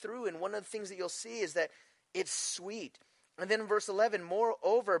the way through. And one of the things that you'll see is that it's sweet. And then in verse 11,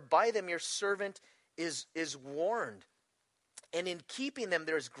 moreover, by them your servant is warned. And in keeping them,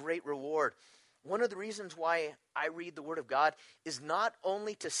 there is great reward. One of the reasons why I read the Word of God is not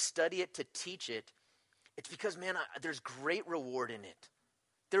only to study it, to teach it. It's because, man, there's great reward in it.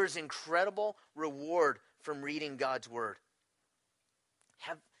 There is incredible reward from reading God's Word.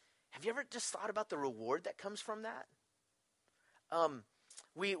 Have you ever just thought about the reward that comes from that?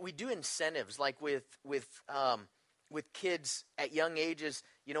 We do incentives like with kids at young ages.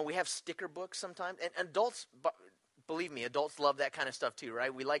 We have sticker books sometimes, and adults. Believe me, adults love that kind of stuff too,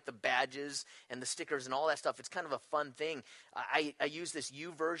 right? We like the badges and the stickers and all that stuff. It's kind of a fun thing. I use this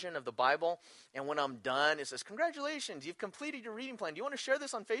YouVersion of the Bible, and when I'm done, it says, congratulations, you've completed your reading plan. Do you want to share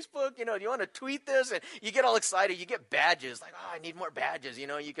this on Facebook? Do you want to tweet this? And you get all excited. You get badges. Like, I need more badges.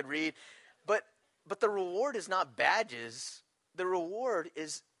 You could read. But the reward is not badges. The reward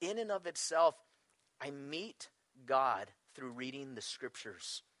is in and of itself, I meet God through reading the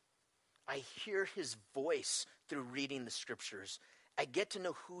Scriptures. I hear his voice through reading the Scriptures. I get to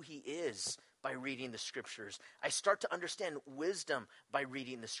know who he is by reading the Scriptures. I start to understand wisdom by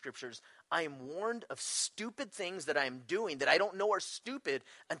reading the Scriptures. I am warned of stupid things that I am doing that I don't know are stupid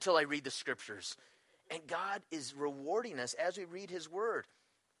until I read the Scriptures. And God is rewarding us as we read his word.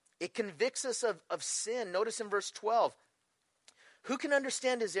 It convicts us of sin. Notice in verse 12, who can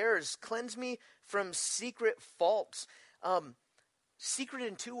understand his errors? Cleanse me from secret faults. Secret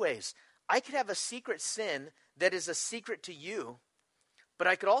in two ways. I could have a secret sin that is a secret to you, but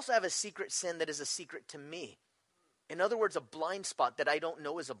I could also have a secret sin that is a secret to me. In other words, a blind spot that I don't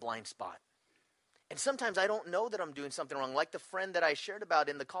know is a blind spot. And sometimes I don't know that I'm doing something wrong, like the friend that I shared about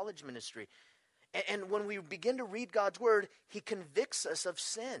in the college ministry. And when we begin to read God's word, he convicts us of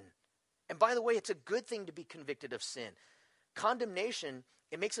sin. And by the way, it's a good thing to be convicted of sin. Condemnation,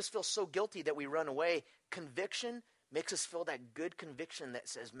 it makes us feel so guilty that we run away. Conviction makes us feel that good conviction that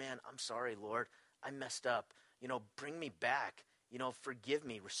says, man, I'm sorry, Lord. I messed up. Bring me back. Forgive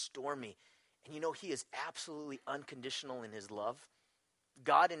me, restore me. And he is absolutely unconditional in his love.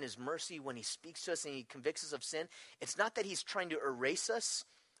 God in his mercy, when he speaks to us and he convicts us of sin, it's not that he's trying to erase us.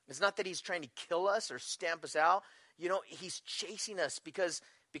 It's not that he's trying to kill us or stamp us out. He's chasing us because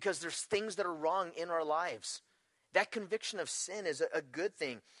there's things that are wrong in our lives. That conviction of sin is a good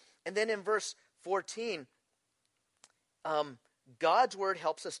thing. And then in verse 14, God's word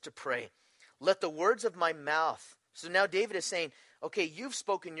helps us to pray. Let the words of my mouth. So now David is saying, okay, you've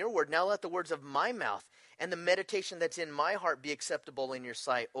spoken your word. Now let the words of my mouth and the meditation that's in my heart be acceptable in your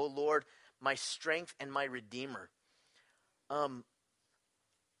sight. O Lord, my strength and my redeemer.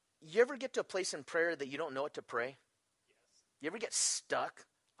 You ever get to a place in prayer that you don't know what to pray? Yes. You ever get stuck?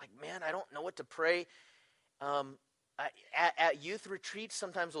 Like, man, I don't know what to pray. At youth retreats,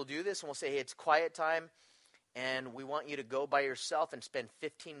 sometimes we'll do this and we'll say, hey, it's quiet time. And we want you to go by yourself and spend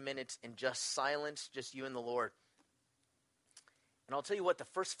 15 minutes in just silence, just you and the Lord. And I'll tell you what, the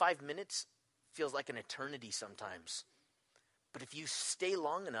first 5 minutes feels like an eternity sometimes. But if you stay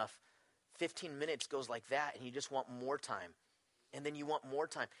long enough, 15 minutes goes like that, and you just want more time. And then you want more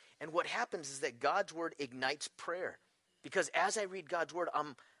time. And what happens is that God's word ignites prayer. Because as I read God's word,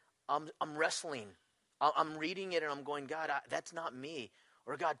 I'm wrestling. I'm reading it and I'm going, God, that's not me.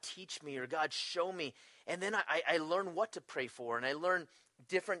 Or God, teach me, or God, show me. And then I learn what to pray for, and I learn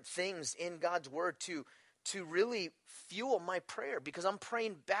different things in God's word to really fuel my prayer, because I'm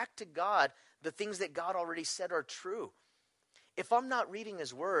praying back to God the things that God already said are true. If I'm not reading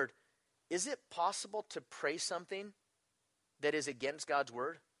his word, is it possible to pray something that is against God's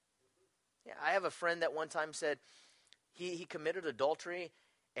word? Yeah, I have a friend that one time said he committed adultery.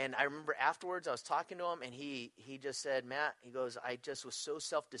 And I remember afterwards I was talking to him, and he just said, Matt, he goes, I just was so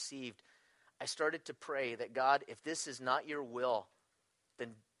self-deceived. I started to pray that, God, if this is not your will,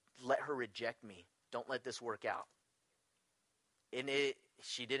 then let her reject me. don't let this work out. And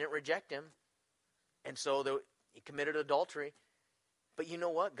she didn't reject him. And so he committed adultery. But you know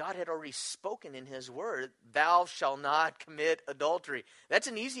what? God had already spoken in his word, thou shalt not commit adultery. That's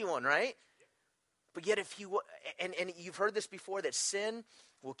an easy one, right? But yet if and you've heard this before, that sin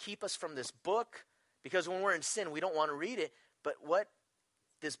will keep us from this book, because when we're in sin, we don't want to read it. But what?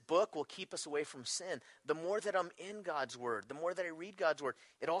 This book will keep us away from sin. The more that I'm in God's word, the more that I read God's word,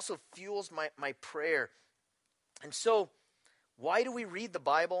 it also fuels my prayer. And so, why do we read the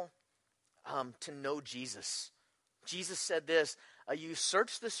Bible? To know Jesus. Jesus said this, you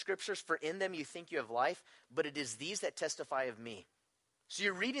search the scriptures, for in them you think you have life, but it is these that testify of me. So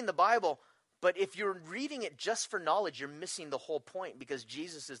you're reading the Bible, but if you're reading it just for knowledge, you're missing the whole point, because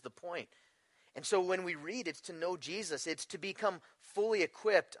Jesus is the point. And so when we read, it's to know Jesus. It's to become fully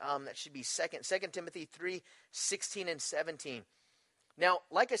equipped. That should be 2 Timothy 3:16 and 17. Now,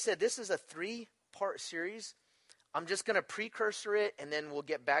 like I said, this is a 3-part series. I'm just going to precursor it, and then we'll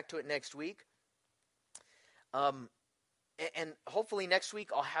get back to it next week. And hopefully next week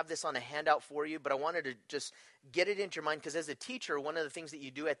I'll have this on a handout for you, but I wanted to just get it into your mind, because as a teacher, one of the things that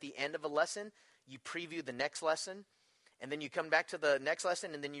you do at the end of a lesson, you preview the next lesson. And then you come back to the next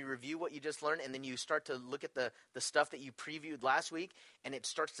lesson, and then you review what you just learned, and then you start to look at the stuff that you previewed last week, and it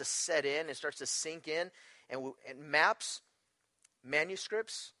starts to set in, it starts to sink in. And maps,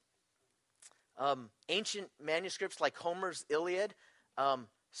 manuscripts, ancient manuscripts like Homer's Iliad,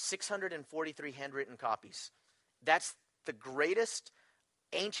 643 handwritten copies. That's the greatest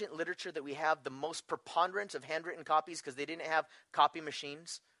ancient literature that we have, the most preponderance of handwritten copies, because they didn't have copy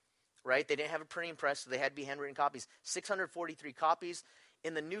machines. Right? They didn't have a printing press, so they had to be handwritten copies. 643 copies.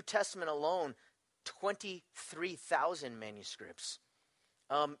 In the New Testament alone, 23,000 manuscripts.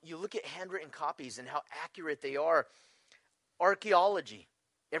 You look at handwritten copies and how accurate they are. Archaeology.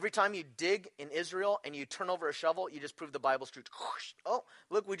 Every time you dig in Israel and you turn over a shovel, you just prove the Bible's true. Oh,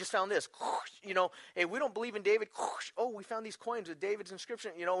 look, we just found this. Hey, we don't believe in David. Oh, we found these coins with David's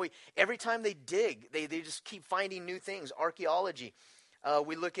inscription. Every time they dig, they just keep finding new things. Archaeology.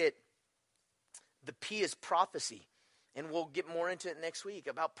 We look at the P is prophecy, and we'll get more into it next week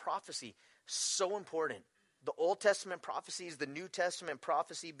about prophecy. So important. The Old Testament prophecies, the New Testament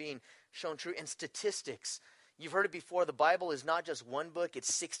prophecy being shown true, and statistics. You've heard it before. The Bible is not just one book,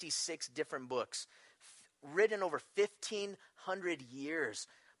 it's 66 different books, written over 1,500 years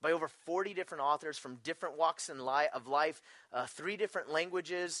by over 40 different authors from different walks of life, 3 different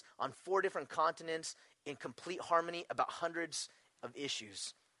languages on 4 different continents, in complete harmony about hundreds of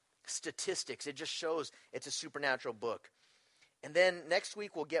issues. Statistics. It just shows it's a supernatural book. And then next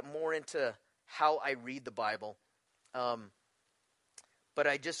week we'll get more into how I read the Bible. But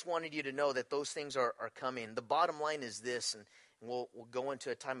I just wanted you to know that those things are coming. The bottom line is this, and we'll go into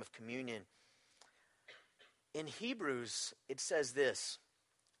a time of communion. In Hebrews, it says this: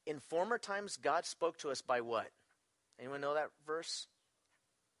 in former times God spoke to us by what? Anyone know that verse?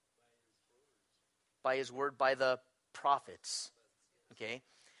 By his word, by the prophets. Okay?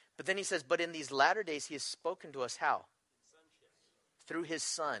 But then he says, but in these latter days he has spoken to us how? Through his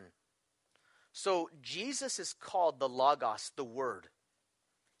Son. So Jesus is called the Logos, the Word.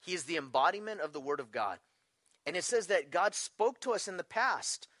 He is the embodiment of the Word of God. And it says that God spoke to us in the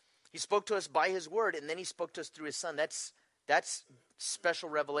past. He spoke to us by his Word, and then he spoke to us through his Son. That's special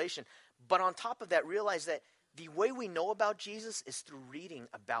revelation. But on top of that, realize that the way we know about Jesus is through reading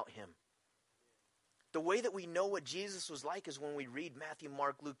about him. The way that we know what Jesus was like is when we read Matthew,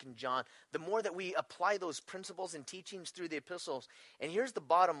 Mark, Luke, and John. The more that we apply those principles and teachings through the epistles. And here's the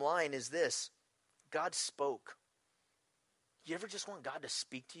bottom line is this: God spoke. Do you ever just want God to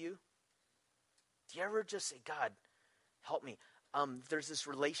speak to you? Do you ever just say, God, help me? There's this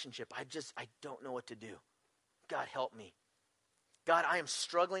relationship. I don't know what to do. God, help me. God, I am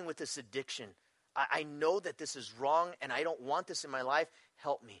struggling with this addiction. I know that this is wrong and I don't want this in my life.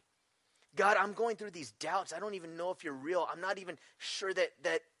 Help me. God, I'm going through these doubts. I don't even know if you're real. I'm not even sure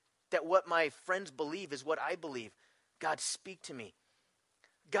that what my friends believe is what I believe. God, speak to me.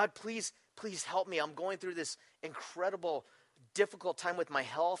 God, please help me. I'm going through this incredible, difficult time with my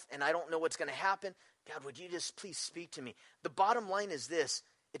health, and I don't know what's going to happen. God, would you just please speak to me? The bottom line is this.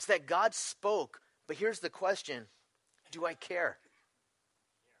 It's that God spoke, but here's the question. Do I care?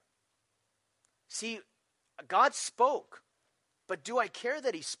 See, God spoke, but do I care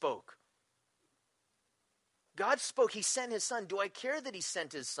that he spoke? God spoke. He sent his Son. Do I care that he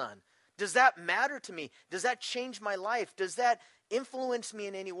sent his Son? Does that matter to me? Does that change my life? Does that influence me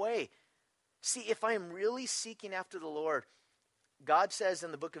in any way? See, if I am really seeking after the Lord, God says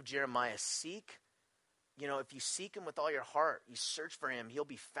in the book of Jeremiah, seek, if you seek him with all your heart, you search for him, he'll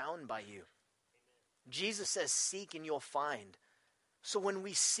be found by you. Jesus says, seek and you'll find. So when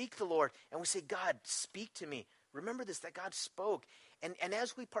we seek the Lord and we say, God, speak to me, remember this, that God spoke. And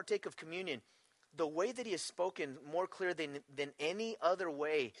as we partake of communion, the way that he has spoken more clear than any other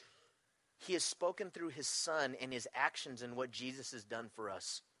way, he has spoken through his son and his actions and what Jesus has done for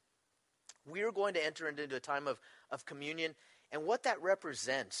us. We are going to enter into a time of communion, and what that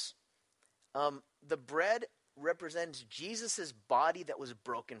represents, the bread represents Jesus' body that was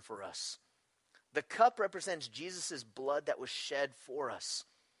broken for us. The cup represents Jesus' blood that was shed for us.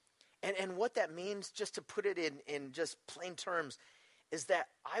 And what that means, just to put it in just plain terms, is that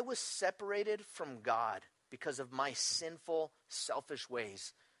I was separated from God because of my sinful, selfish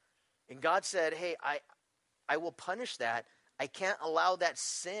ways. And God said, hey, I will punish that. I can't allow that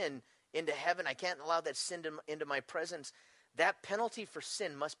sin into heaven. I can't allow that sin into my presence. That penalty for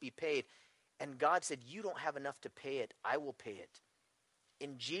sin must be paid. And God said, you don't have enough to pay it. I will pay it.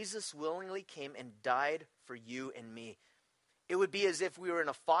 And Jesus willingly came and died for you and me. It would be as if we were in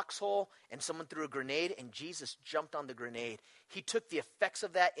a foxhole and someone threw a grenade and Jesus jumped on the grenade. He took the effects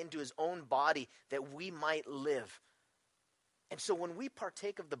of that into his own body that we might live. And so when we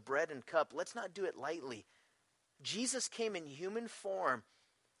partake of the bread and cup, let's not do it lightly. Jesus came in human form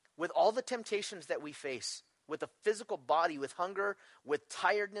with all the temptations that we face, with a physical body, with hunger, with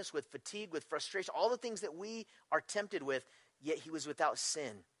tiredness, with fatigue, with frustration, all the things that we are tempted with, yet he was without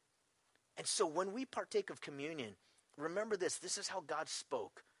sin. And so when we partake of communion, remember this is how God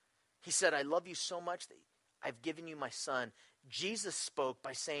spoke. He said, I love you so much that I've given you my son. Jesus spoke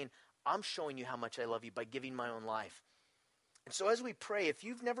by saying, I'm showing you how much I love you by giving my own life. And so as we pray, if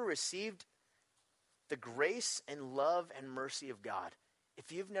you've never received the grace and love and mercy of God,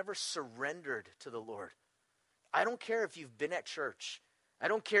 if you've never surrendered to the Lord, I don't care if you've been at church. I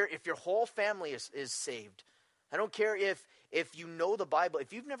don't care if your whole family is saved. I don't care if you know the Bible.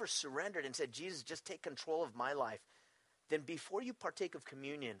 If you've never surrendered and said, Jesus, just take control of my life, then before you partake of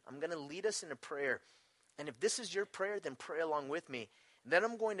communion, I'm going to lead us in a prayer. And if this is your prayer, then pray along with me. And then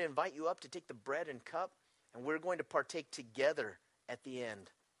I'm going to invite you up to take the bread and cup, and we're going to partake together at the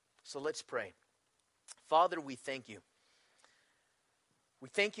end. So let's pray. Father, we thank you. We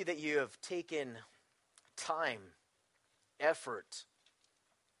thank you that you have taken time, effort,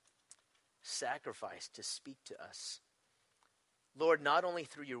 sacrifice to speak to us. Lord, not only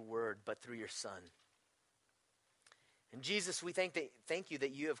through your word, but through your Son. And Jesus, we thank you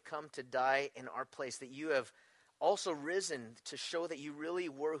that you have come to die in our place, that you have also risen to show that you really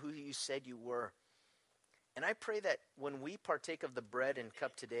were who you said you were. And I pray that when we partake of the bread and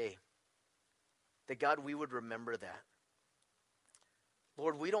cup today, that God, we would remember that.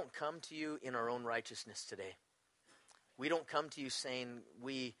 Lord, we don't come to you in our own righteousness today. We don't come to you saying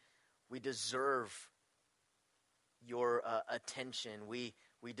we deserve your attention. We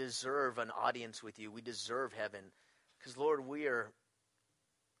deserve an audience with you. We deserve heaven. Because, Lord, we are,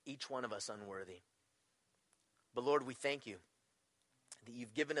 each one of us, unworthy. But, Lord, we thank you that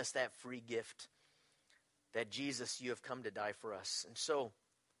you've given us that free gift, that Jesus, you have come to die for us. And so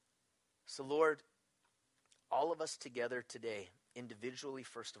Lord, all of us together today, individually,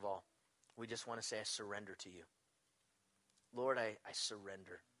 first of all, we just want to say, I surrender to you. Lord, I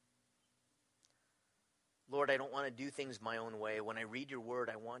surrender. Lord, I don't want to do things my own way. When I read your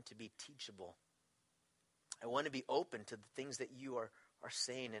word, I want to be teachable. I want to be open to the things that you are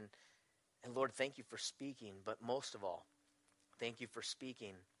saying. And Lord, thank you for speaking. But most of all, thank you for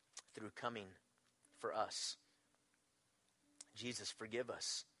speaking through coming for us. Jesus, forgive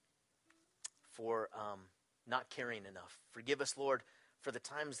us for not caring enough. Forgive us, Lord, for the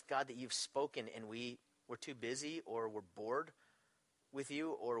times, God, that you've spoken and we were too busy, or we're bored with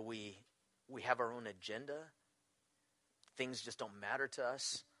you, or we have our own agenda. Things just don't matter to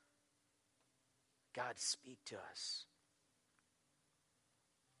us. God, speak to us.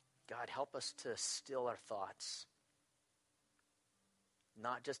 God, help us to still our thoughts.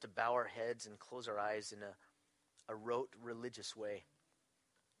 Not just to bow our heads and close our eyes in a rote religious way.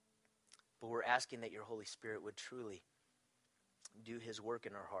 But we're asking that your Holy Spirit would truly do his work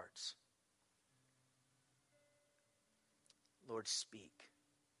in our hearts. Lord, speak.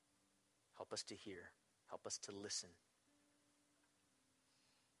 Help us to hear. Help us to listen.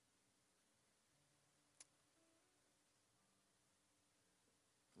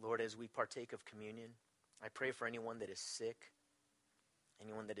 Lord, as we partake of communion, I pray for anyone that is sick,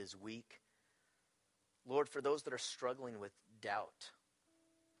 anyone that is weak. Lord, for those that are struggling with doubt.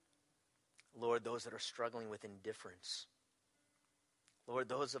 Lord, those that are struggling with indifference. Lord,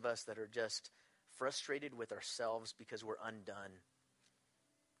 those of us that are just frustrated with ourselves because we're undone.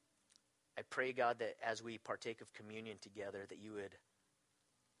 I pray, God, that as we partake of communion together, that you would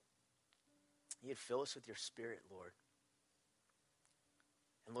You'd fill us with your Spirit, Lord.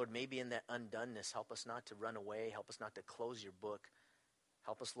 And Lord, maybe in that undoneness, help us not to run away. Help us not to close your book.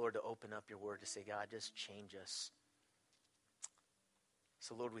 Help us, Lord, to open up your word to say, God, just change us.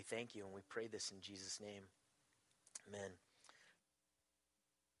 So, Lord, we thank you and we pray this in Jesus' name. Amen.